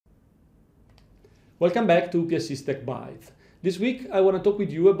Welcome back to PSC Tech Byte. This week I want to talk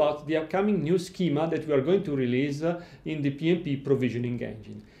with you about the upcoming new schema that we are going to release in the PnP Provisioning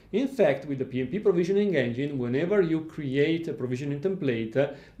Engine. In fact, with the PnP Provisioning Engine, whenever you create a provisioning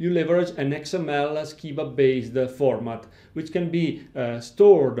template, you leverage an XML schema-based format, which can be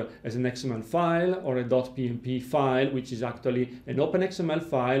stored as an XML file or a .pnp file, which is actually an open XML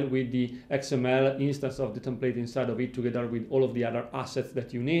file with the XML instance of the template inside of it, together with all of the other assets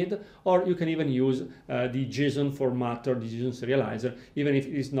that you need. Or you can even use the JSON formatter, the JSON serializer, even if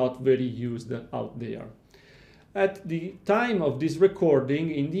it is not very used out there. At the time of this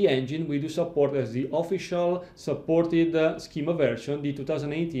recording in the engine, we do support as the official supported schema version, the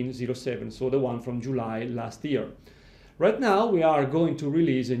 2018-07, so the one from July last year. Right now, we are going to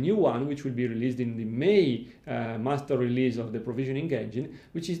release a new one, which will be released in the May master release of the provisioning engine,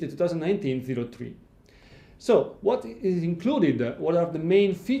 which is the 2019-03. So what is included? What are the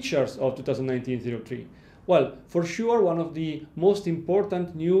main features of 2019-03? Well, for sure, one of the most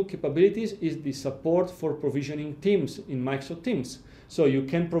important new capabilities is the support for provisioning teams in Microsoft Teams. So you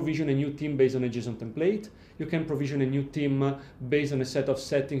can provision a new team based on a JSON template. You can provision a new team based on a set of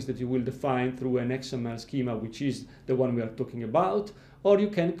settings that you will define through an XML schema, which is the one we are talking about. Or you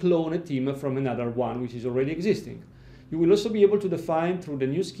can clone a team from another one, which is already existing. You will also be able to define through the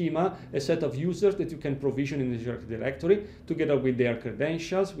new schema a set of users that you can provision in the directory, together with their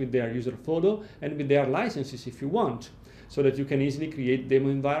credentials, with their user photo, and with their licenses if you want, so that you can easily create demo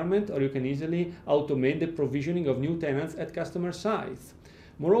environment, or you can easily automate the provisioning of new tenants at customer sites.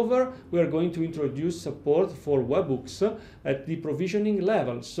 Moreover, we are going to introduce support for webhooks at the provisioning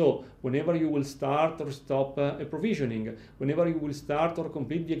level. So whenever you will start or stop a provisioning, whenever you will start or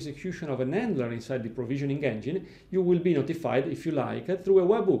complete the execution of an handler inside the provisioning engine, you will be notified, if you like, through a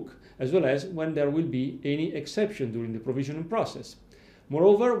webhook, as well as when there will be any exception during the provisioning process.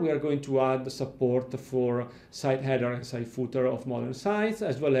 Moreover, we are going to add support for site header and site footer of modern sites,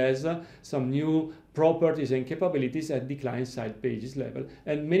 as well as some new properties and capabilities at the client-side pages level,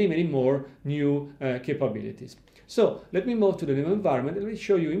 and many more new capabilities. So let me move to the demo environment and let me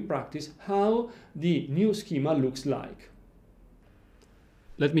show you in practice how the new schema looks like.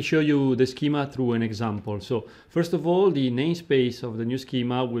 Let me show you the schema through an example. So first of all, the namespace of the new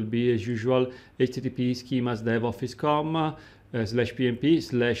schema will be, as usual, http schemas dev office.com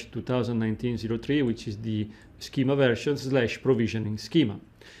 /pnp/2019-03, which is the schema version /provisioning schema.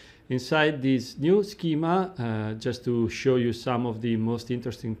 Inside this new schema, just to show you some of the most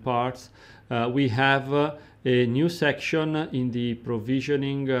interesting parts, we have a new section in the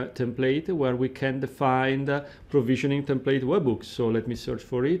provisioning template where we can define the provisioning template webhooks. So let me search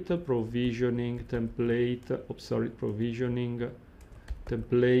for it, provisioning template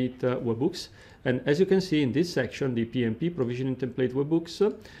webhooks. And as you can see in this section, the PnP Provisioning Template Webhooks,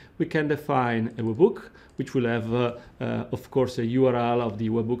 we can define a webhook, which will have, of course, a URL of the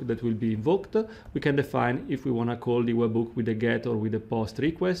webhook that will be invoked. We can define if we want to call the webhook with a GET or with a POST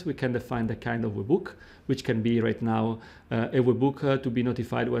request. We can define the kind of webhook, which can be right now a webhook to be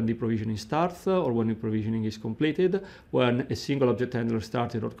notified when the provisioning starts or when the provisioning is completed, when a single object handler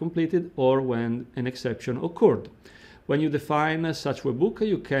started or completed, or when an exception occurred. When you define such webhook,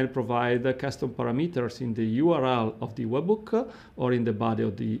 you can provide custom parameters in the URL of the webhook or in the body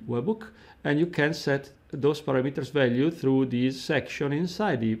of the webhook, and you can set those parameters value through this section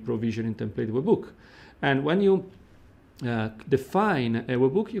inside the provisioning template webhook. And when you define a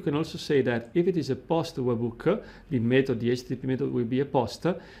webhook, you can also say that if it is a post webhook, the method, the HTTP method will be a post.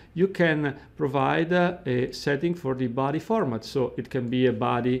 You can provide a setting for the body format. So it can be a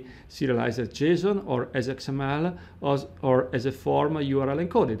body serialized as JSON or as XML or as a form URL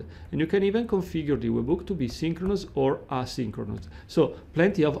encoded. And you can even configure the webhook to be synchronous or asynchronous. So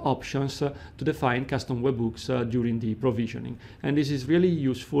plenty of options to define custom webhooks during the provisioning. And this is really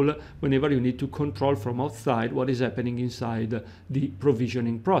useful whenever you need to control from outside what is happening inside the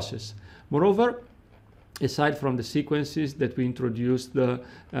provisioning process. Moreover, aside from the sequences that we introduced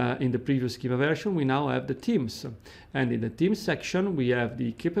in the previous schema version, we now have the teams. And in the teams section, we have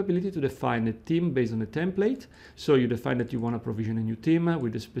the capability to define a team based on a template. So you define that you want to provision a new team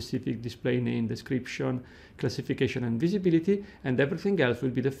with a specific display name, description, classification, and visibility, and everything else will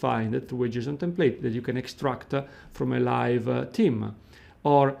be defined through a JSON template that you can extract from a live team.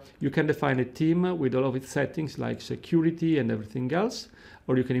 Or you can define a team with all of its settings like security and everything else,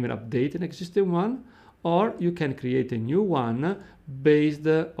 or you can even update an existing one, or you can create a new one based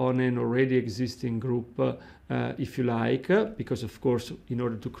on an already existing group, if you like, because of course in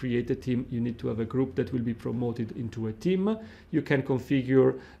order to create a team you need to have a group that will be promoted into a team. You can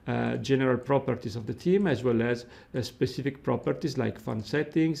configure general properties of the team as well as specific properties like fund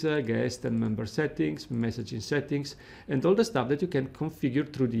settings, guest and member settings, messaging settings, and all the stuff that you can configure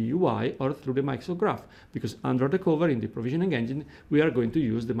through the UI or through the Microsoft Graph, because under the cover in the provisioning engine we are going to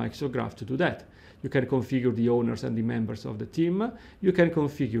use the Microsoft Graph to do that. You can configure the owners and the members of the team. You can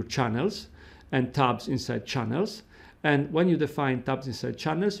configure channels and tabs inside channels. And when you define tabs inside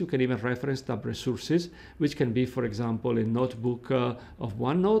channels, you can even reference tab resources, which can be, for example, a notebook of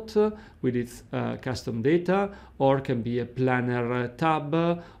OneNote with its custom data, or can be a planner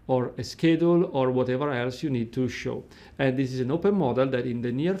tab, or a schedule, or whatever else you need to show. And this is an open model that in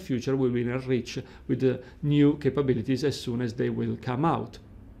the near future we will enrich with the new capabilities as soon as they will come out.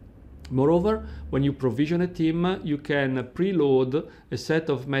 Moreover, when you provision a team, you can preload a set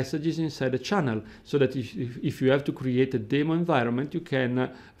of messages inside a channel, so that if you have to create a demo environment, you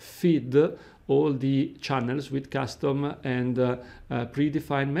can feed all the channels with custom and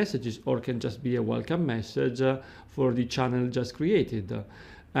predefined messages, or can just be a welcome message for the channel just created.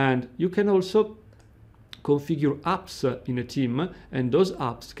 And you can also configure apps in a team, and those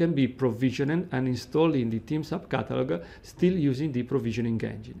apps can be provisioned and installed in the Teams app catalog, still using the provisioning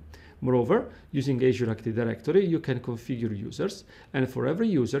engine. Moreover, using Azure Active Directory, you can configure users, and for every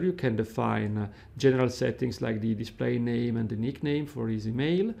user you can define general settings like the display name and the nickname for his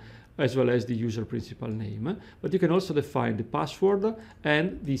email, as well as the user principal name. But you can also define the password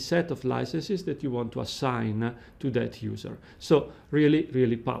and the set of licenses that you want to assign to that user. So really,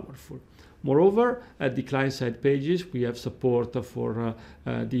 really powerful. Moreover, at the client-side pages, we have support for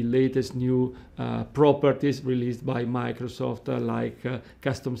the latest new properties released by Microsoft, like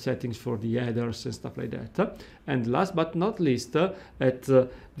custom settings for the headers and stuff like that. And last but not least, at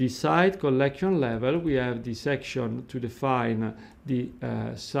the site collection level, we have the section to define the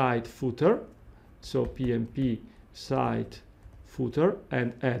site footer, so PnP site footer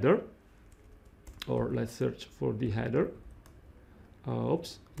and header, or let's search for the header.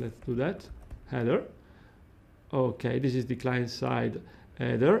 Oops, let's do that. Header. Okay, this is the client side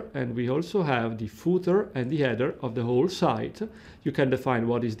header, and we also have the footer and the header of the whole site. You can define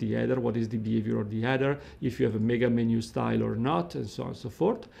what is the header, what is the behavior of the header, if you have a mega menu style or not, and so on and so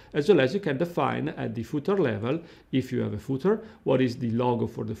forth. As well as you can define at the footer level, if you have a footer, what is the logo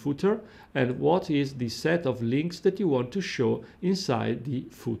for the footer, and what is the set of links that you want to show inside the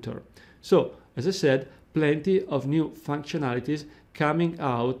footer. So, as I said, plenty of new functionalities coming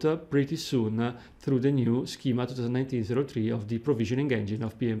out pretty soon through the new Schema 2019-03 of the provisioning engine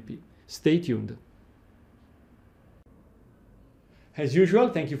of PnP. Stay tuned. As usual,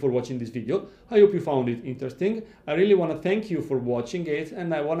 thank you for watching this video. I hope you found it interesting. I really want to thank you for watching it,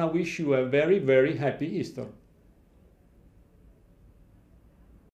 and I want to wish you a very, very happy Easter.